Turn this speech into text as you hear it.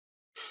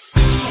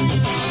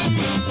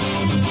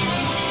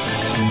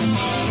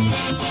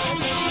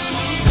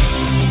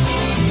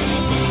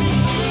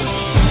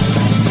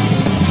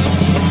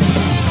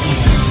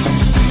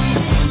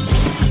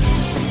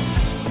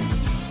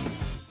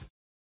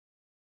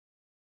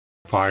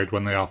specified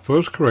when they are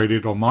first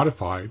created or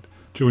modified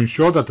to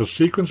ensure that the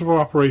sequence of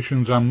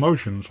operations and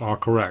motions are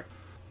correct.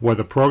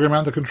 Whether programming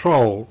at the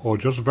control or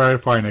just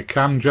verifying a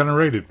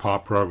CAM-generated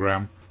part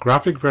program,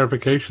 graphic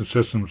verification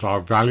systems are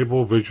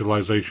valuable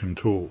visualization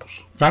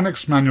tools.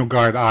 FANUC's Manual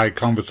Guide I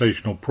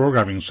conversational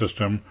programming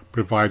system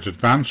provides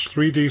advanced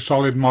 3D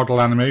solid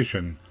model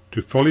animation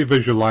to fully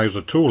visualize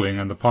the tooling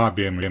and the part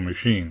being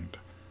machined.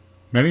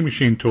 Many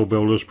machine tool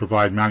builders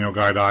provide Manual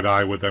Guide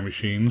I with their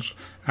machines,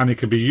 and it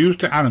can be used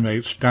to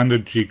animate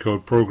standard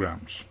G-code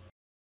programs.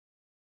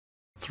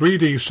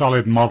 3D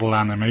solid model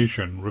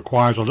animation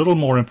requires a little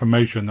more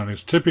information than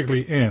is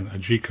typically in a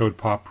G-code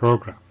part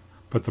program,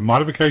 but the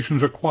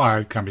modifications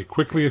required can be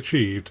quickly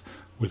achieved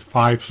with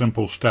 5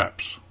 simple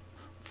steps.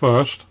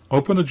 First,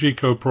 open the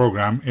G-code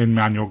program in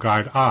Manual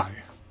Guide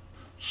I.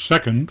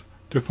 Second,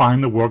 define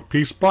the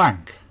workpiece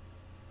blank.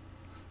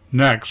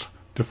 Next,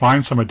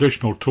 define some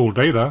additional tool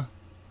data,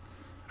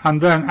 and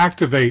then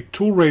activate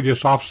tool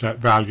radius offset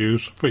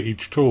values for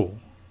each tool.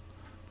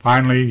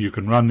 Finally, you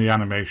can run the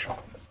animation.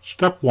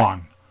 Step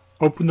 1.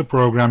 Open the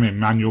program in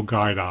Manual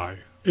Guide I.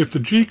 If the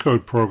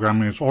G-code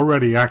program is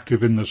already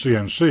active in the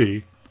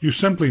CNC, you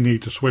simply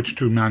need to switch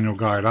to Manual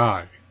Guide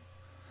I.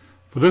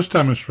 For this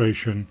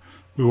demonstration,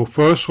 we will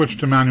first switch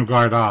to Manual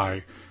Guide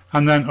I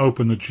and then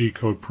open the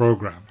G-code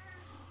program.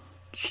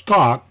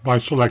 Start by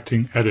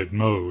selecting Edit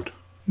Mode.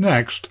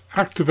 Next,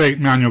 activate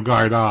Manual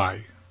Guide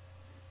I.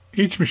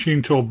 Each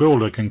machine tool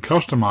builder can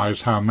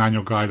customize how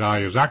Manual Guide I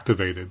is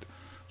activated,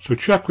 so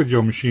check with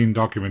your machine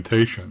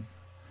documentation.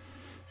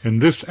 In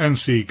this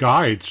NC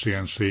Guide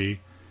CNC,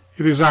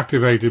 it is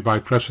activated by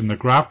pressing the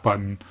Graph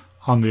button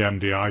on the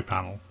MDI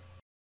panel.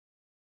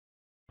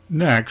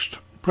 Next,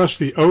 press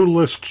the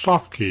O-List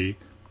soft key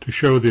to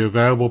show the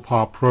available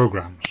part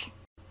programs,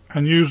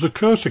 and use the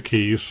cursor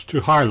keys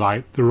to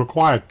highlight the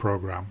required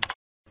program.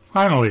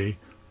 Finally,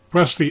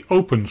 press the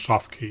Open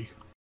soft key.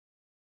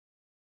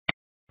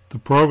 The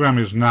program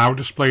is now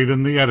displayed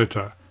in the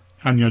editor,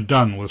 and you're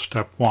done with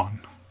Step 1.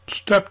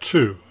 Step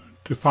 2.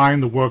 Define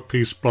the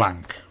workpiece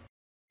blank.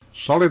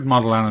 Solid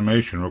model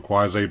animation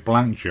requires a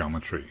blank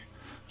geometry,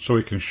 so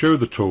it can show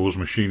the tools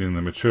machining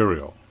the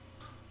material.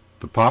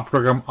 The part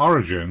program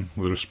origin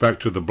with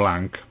respect to the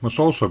blank must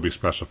also be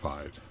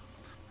specified.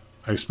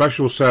 A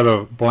special set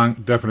of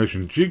blank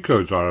definition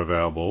G-codes are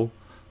available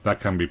that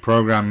can be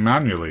programmed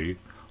manually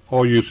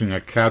or using a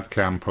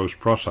CAD/CAM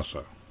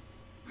post-processor.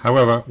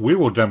 However, we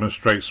will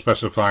demonstrate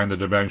specifying the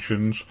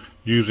dimensions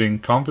using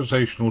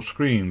conversational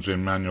screens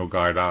in Manual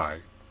Guide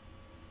I.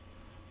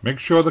 Make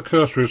sure the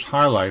cursor is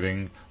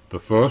highlighting the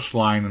first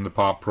line in the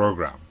part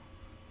program.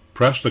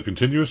 Press the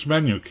continuous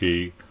menu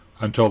key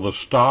until the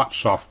Start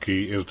soft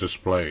key is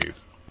displayed.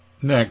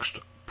 Next,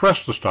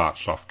 press the Start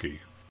soft key.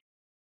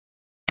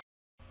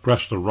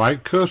 Press the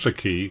right cursor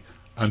key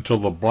until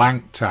the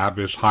Blank tab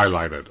is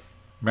highlighted.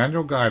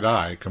 Manual Guide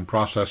I can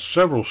process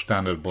several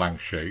standard blank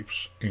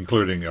shapes,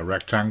 including a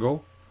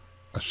rectangle,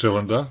 a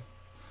cylinder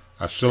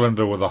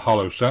with a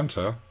hollow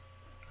center,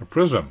 a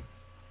prism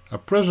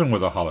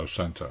with a hollow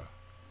center,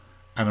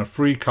 and a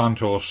free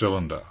contour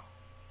cylinder.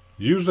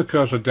 Use the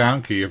cursor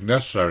down key if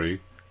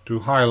necessary to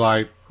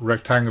highlight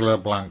rectangular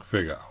blank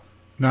figure.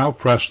 Now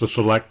press the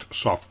Select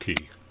soft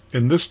key.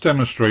 In this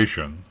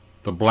demonstration,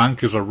 the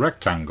blank is a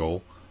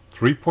rectangle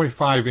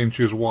 3.5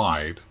 inches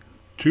wide,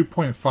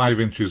 2.5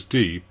 inches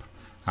deep,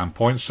 and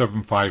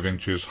 0.75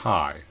 inches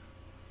high.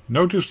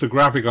 Notice the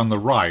graphic on the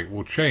right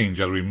will change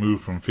as we move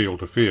from field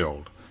to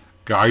field,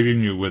 guiding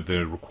you with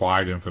the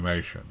required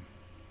information.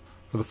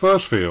 For the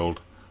first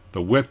field,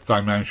 the width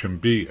dimension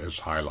B is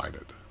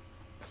highlighted.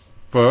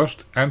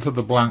 First, enter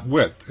the blank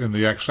width in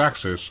the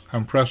x-axis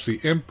and press the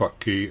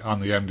Input key on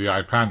the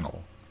MDI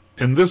panel.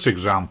 In this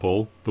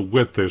example, the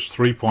width is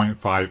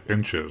 3.5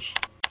 inches.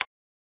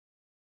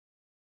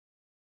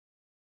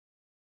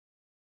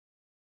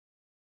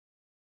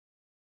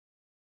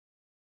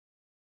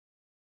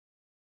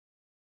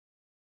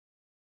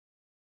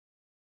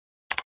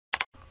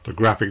 The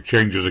graphic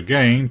changes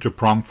again to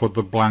prompt for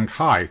the blank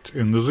height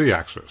in the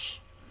z-axis.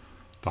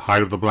 The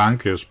height of the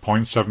blank is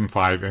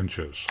 0.75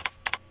 inches.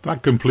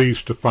 That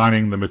completes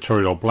defining the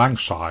material blank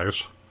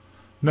size.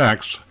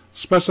 Next,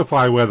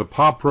 specify where the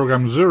part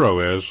program 0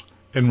 is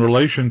in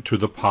relation to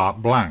the part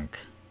blank.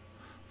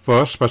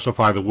 First,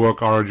 specify the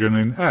work origin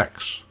in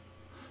X.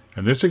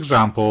 In this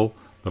example,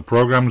 the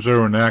program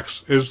 0 in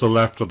X is the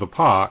left of the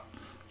part,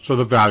 so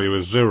the value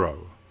is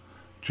 0.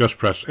 Just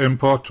press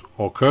Input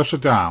or cursor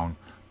down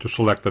to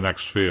select the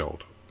next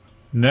field.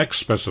 Next,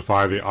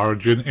 specify the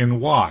origin in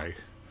Y.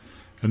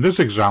 In this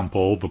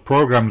example, the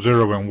program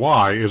 0 in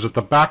Y is at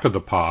the back of the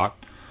part,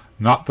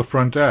 not the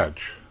front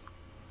edge.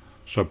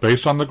 So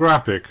based on the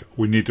graphic,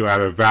 we need to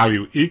add a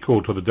value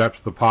equal to the depth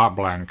of the part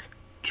blank,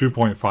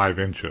 2.5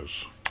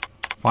 inches.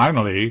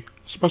 Finally,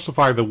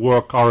 specify the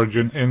work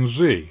origin in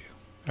Z.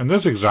 In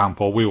this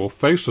example, we will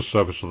face the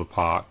surface of the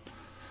part,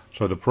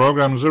 so the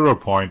program 0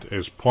 point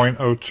is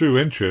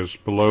 0.02 inches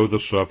below the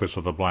surface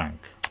of the blank.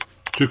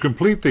 To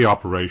complete the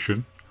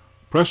operation,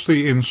 press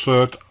the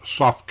Insert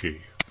soft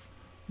key.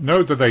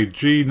 Note that a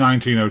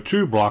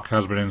G1902 block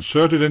has been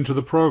inserted into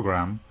the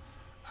program,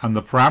 and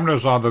the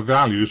parameters are the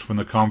values from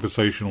the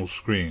conversational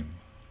screen.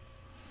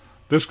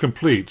 This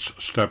completes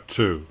Step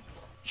 2.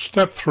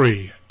 Step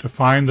 3.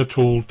 Define the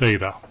tool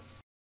data.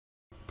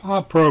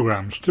 Part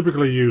programs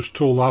typically use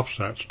tool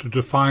offsets to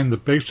define the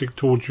basic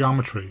tool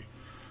geometry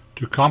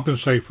to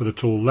compensate for the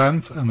tool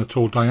length and the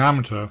tool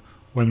diameter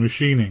when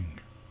machining.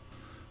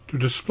 To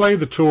display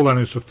the tool and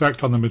its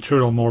effect on the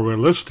material more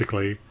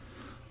realistically,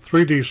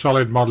 3D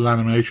solid model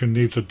animation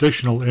needs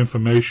additional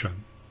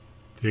information.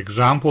 The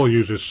example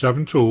uses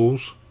 7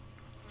 tools,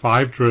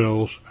 5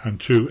 drills, and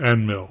 2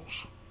 end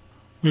mills.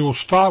 We will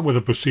start with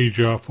a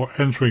procedure for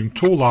entering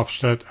tool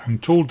offset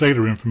and tool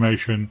data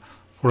information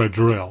for a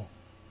drill.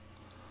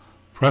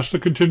 Press the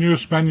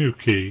continuous menu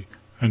key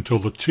until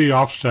the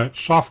T-offset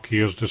soft key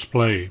is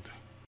displayed.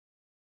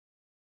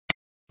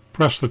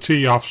 Press the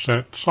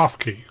T-offset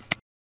soft key.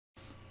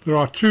 There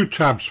are 2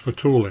 tabs for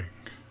tooling.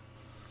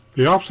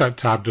 The Offset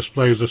tab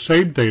displays the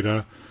same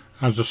data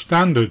as the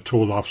standard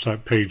tool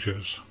offset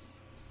pages.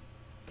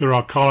 There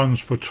are columns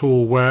for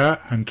tool wear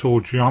and tool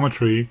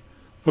geometry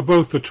for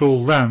both the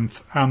tool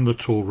length and the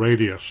tool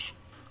radius.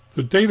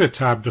 The Data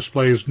tab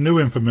displays new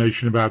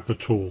information about the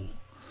tool.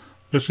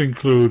 This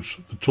includes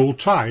the tool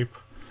type,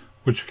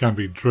 which can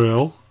be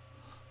drill,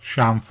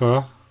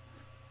 chamfer,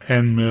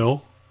 end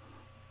mill,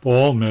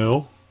 ball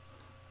mill,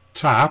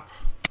 tap,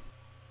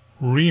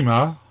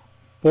 reamer,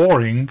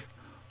 boring,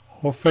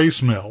 or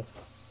face mill,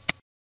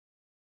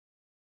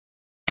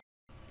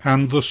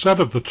 and the set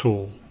of the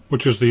tool,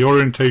 which is the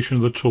orientation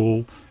of the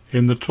tool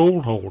in the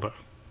tool holder.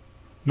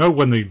 Note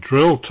when the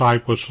drill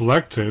type was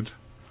selected,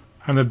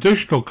 an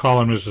additional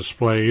column is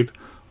displayed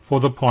for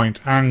the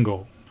point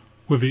angle.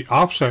 With the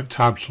Offset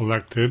tab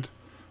selected,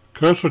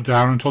 cursor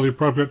down until the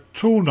appropriate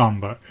tool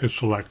number is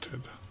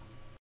selected.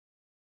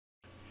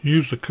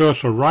 Use the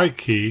cursor right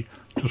key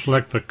to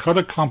select the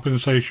Cutter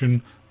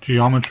Compensation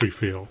Geometry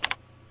field.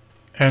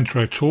 Enter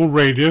a tool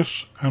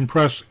radius and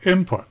press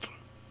Input.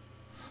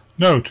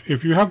 Note,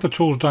 if you have the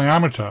tool's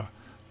diameter,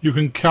 you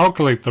can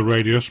calculate the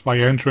radius by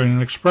entering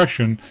an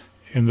expression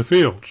in the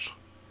fields.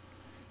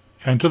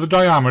 Enter the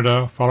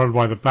diameter followed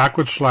by the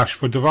backward slash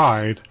for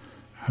divide,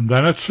 and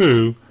then a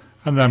 2,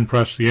 and then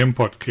press the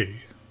Input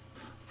key.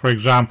 For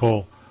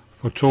example,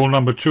 for tool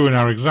number 2 in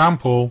our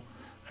example,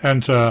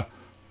 enter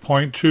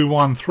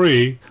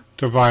 0.213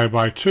 divided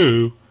by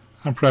 2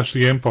 and press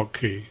the Input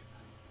key,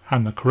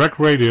 and the correct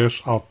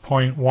radius of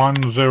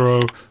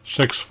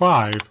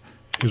 0.1065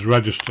 is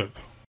registered.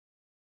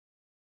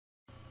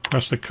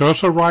 Press the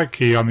cursor right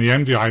key on the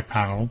MDI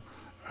panel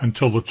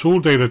until the Tool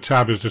Data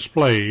tab is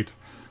displayed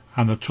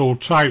and the Tool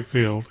Type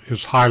field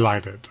is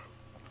highlighted.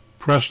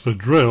 Press the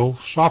Drill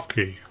soft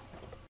key.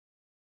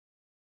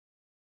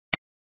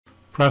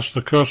 Press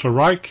the cursor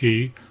right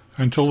key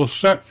until the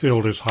Set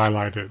field is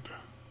highlighted.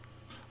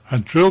 A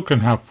drill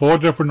can have 4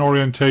 different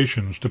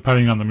orientations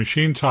depending on the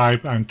machine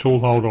type and tool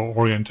holder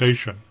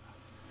orientation.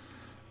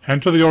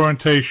 Enter the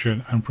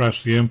orientation and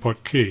press the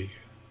Input key.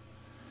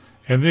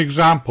 In the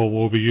example,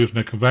 we'll be using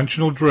a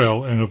conventional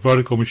drill in a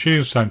vertical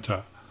machine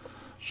center,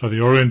 so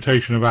the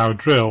orientation of our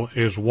drill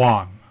is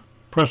 1.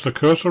 Press the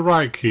cursor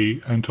right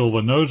key until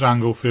the nose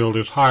angle field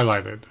is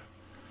highlighted.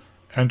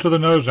 Enter the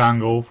nose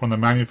angle from the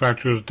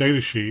manufacturer's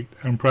datasheet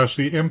and press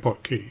the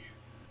Input key.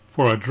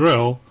 For a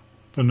drill,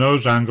 the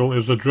nose angle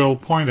is the drill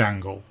point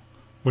angle,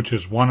 which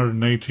is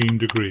 118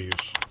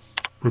 degrees.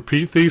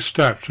 Repeat these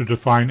steps to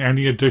define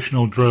any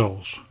additional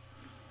drills.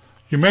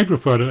 You may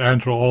prefer to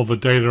enter all the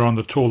data on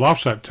the Tool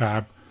Offset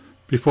tab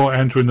before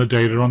entering the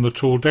data on the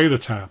Tool Data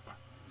tab.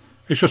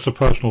 It's just a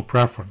personal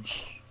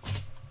preference.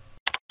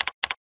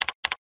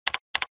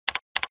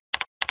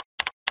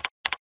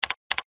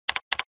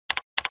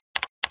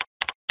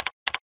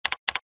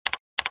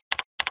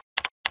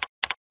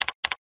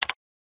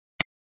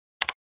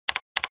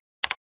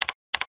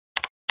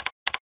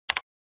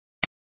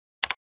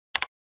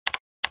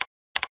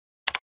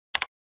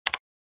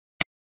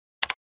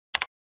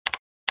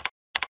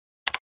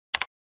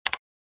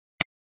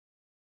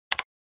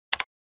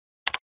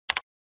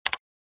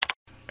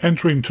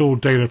 Entering tool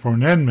data for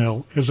an end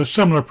mill is a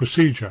similar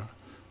procedure,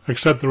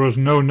 except there is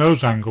no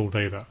nose angle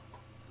data.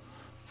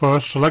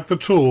 First, select the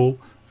tool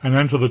and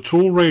enter the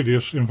tool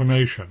radius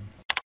information.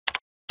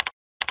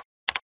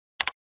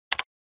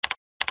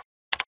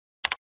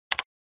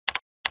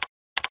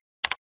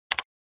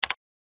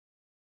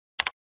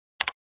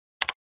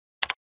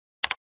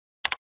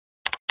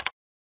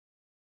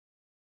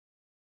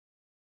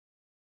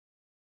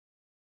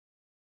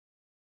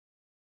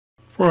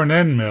 For an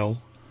end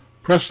mill,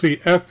 press the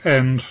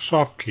F-end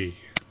soft key.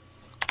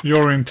 The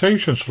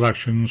orientation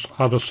selections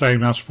are the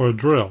same as for a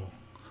drill.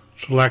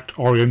 Select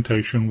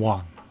Orientation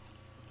 1.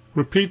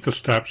 Repeat the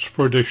steps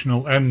for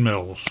additional end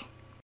mills.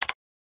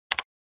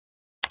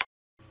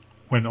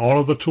 When all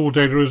of the tool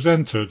data is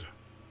entered,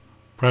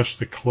 press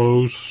the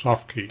Close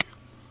soft key.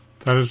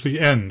 That is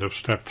the end of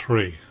Step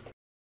 3.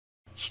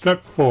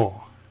 Step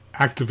 4.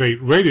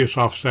 Activate radius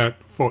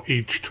offset for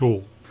each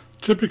tool.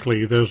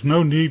 Typically, there is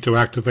no need to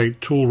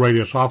activate tool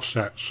radius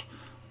offsets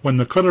when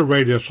the cutter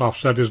radius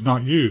offset is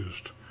not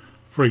used,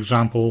 for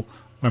example,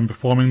 when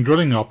performing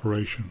drilling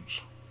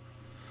operations.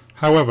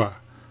 However,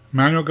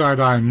 Manual Guide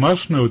I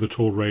must know the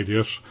tool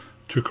radius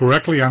to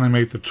correctly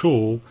animate the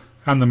tool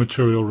and the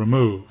material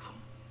remove.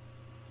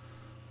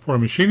 For a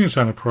Machining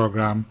Center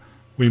program,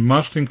 we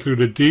must include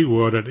a D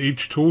word at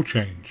each tool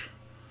change.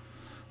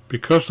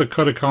 Because the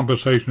cutter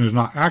compensation is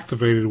not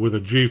activated with a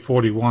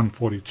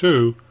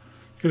G4142,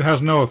 it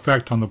has no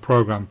effect on the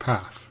program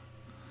path.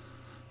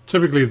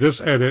 Typically,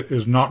 this edit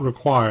is not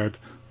required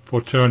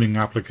for turning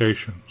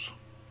applications.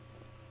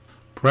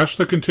 Press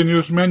the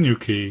continuous menu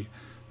key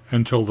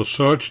until the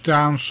search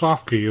down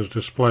soft key is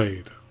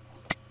displayed.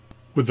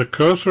 With the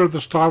cursor at the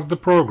start of the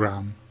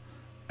program,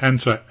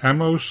 enter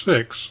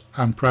M06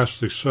 and press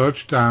the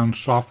search down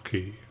soft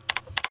key.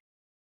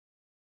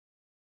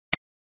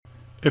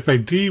 If a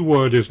D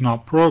word is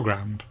not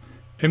programmed,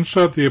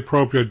 insert the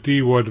appropriate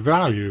D word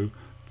value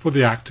for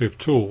the active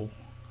tool.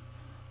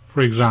 For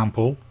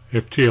example,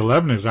 if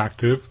T11 is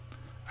active,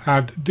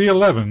 add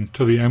D11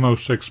 to the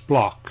M06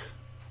 block.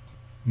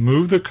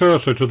 Move the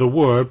cursor to the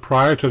word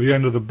prior to the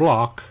end of the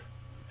block,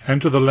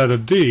 enter the letter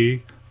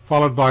D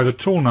followed by the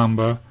tool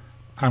number,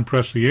 and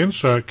press the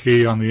Insert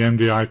key on the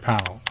MDI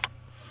panel.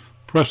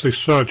 Press the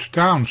Search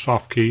Down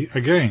soft key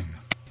again.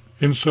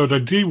 Insert a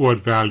D word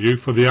value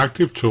for the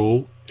active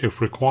tool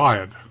if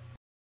required.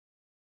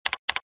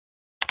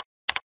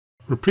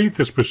 Repeat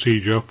this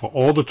procedure for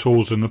all the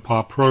tools in the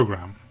part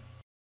program.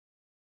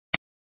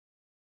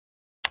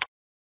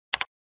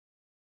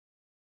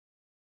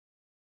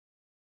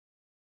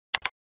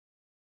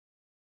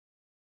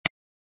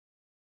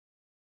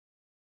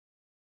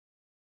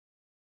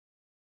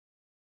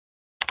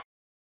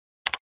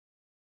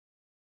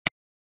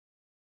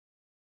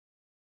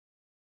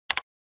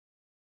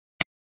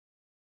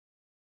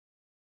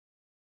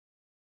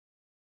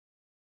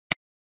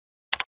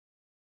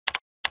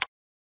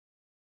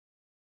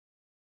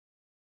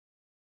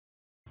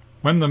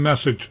 When the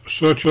message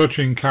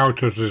searching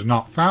characters is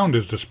not found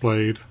is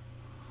displayed,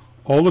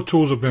 all the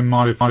tools have been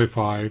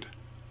modified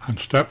and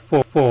step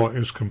 4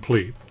 is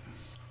complete.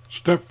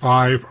 Step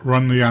 5.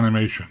 Run the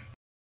animation.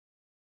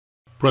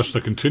 Press the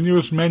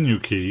continuous menu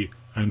key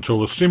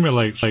until the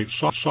Simulate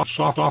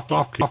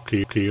soft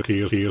key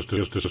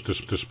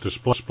is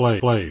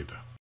displayed.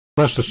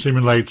 Press the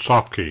Simulate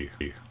soft key.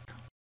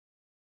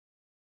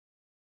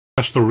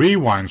 Press the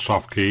Rewind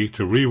soft key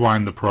to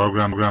rewind the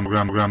program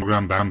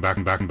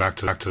back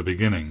to the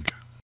beginning.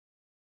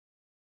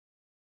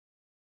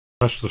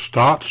 Press the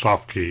Start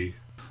soft key.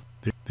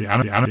 The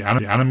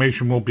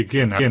animation will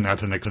begin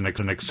at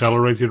an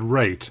accelerated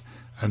rate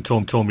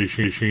until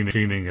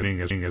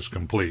machining is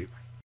complete.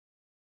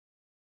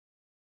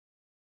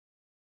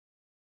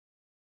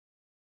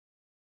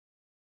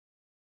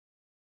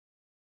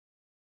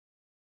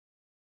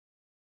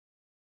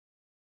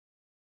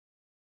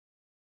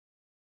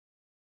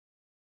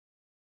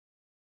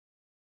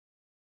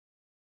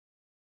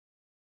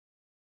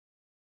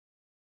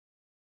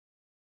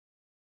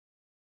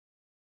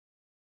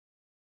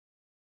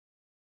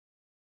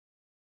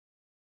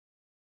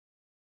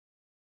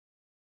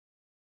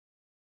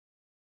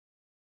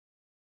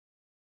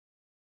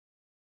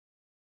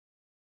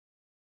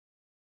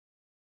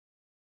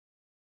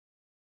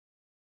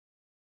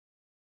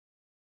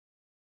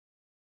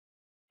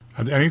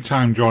 At any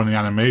time during the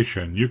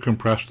animation, you can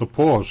press the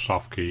Pause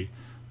soft key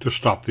to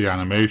stop the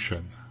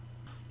animation.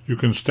 You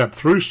can step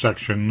through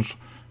sections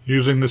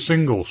using the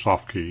Single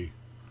soft key,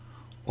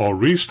 or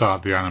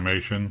restart the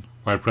animation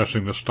by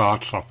pressing the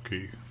Start soft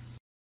key.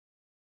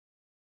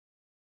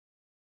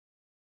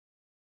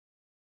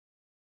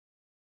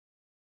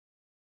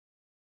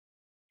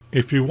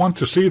 If you want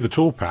to see the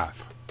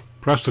toolpath,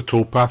 press the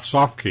Toolpath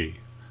soft key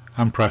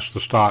and press the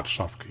Start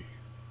soft key.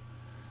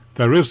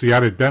 There is the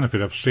added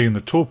benefit of seeing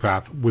the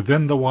toolpath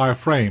within the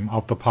wireframe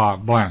of the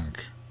part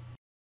blank.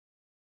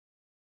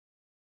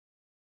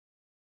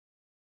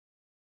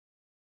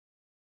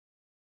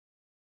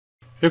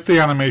 If the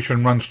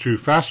animation runs too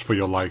fast for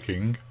your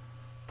liking,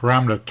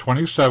 parameter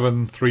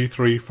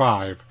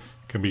 27335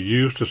 can be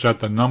used to set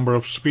the number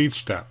of speed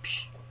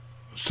steps.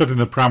 Setting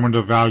the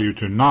parameter value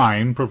to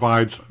 9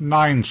 provides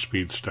 9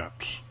 speed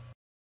steps.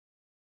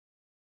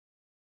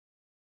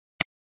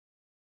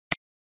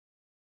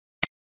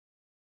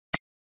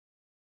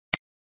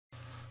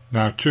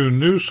 Now 2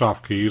 new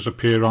soft keys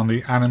appear on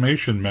the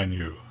Animation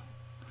menu.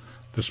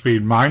 The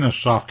Speed minus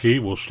soft key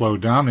will slow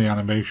down the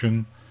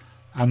animation,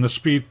 and the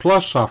Speed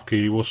plus soft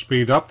key will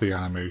speed up the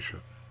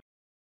animation.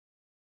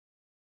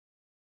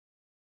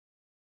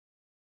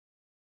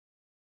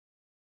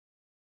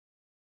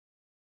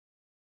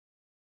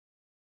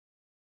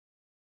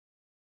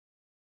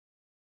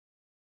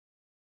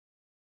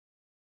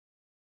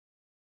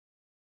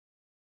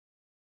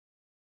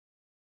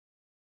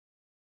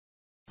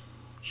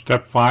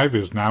 Step 5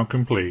 is now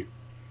complete.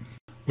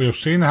 We have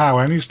seen how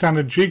any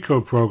standard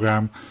G-code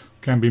program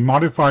can be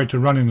modified to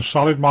run in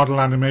solid model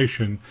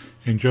animation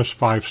in just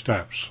 5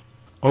 steps.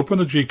 Open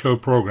the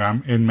G-code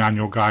program in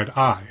Manual Guide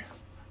I.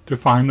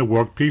 Define the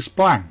workpiece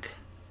blank.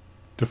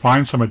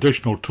 define some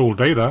additional tool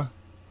data,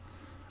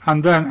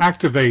 and then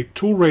activate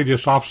tool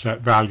radius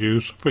offset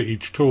values for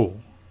each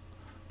tool.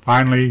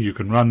 Finally, you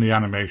can run the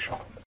animation.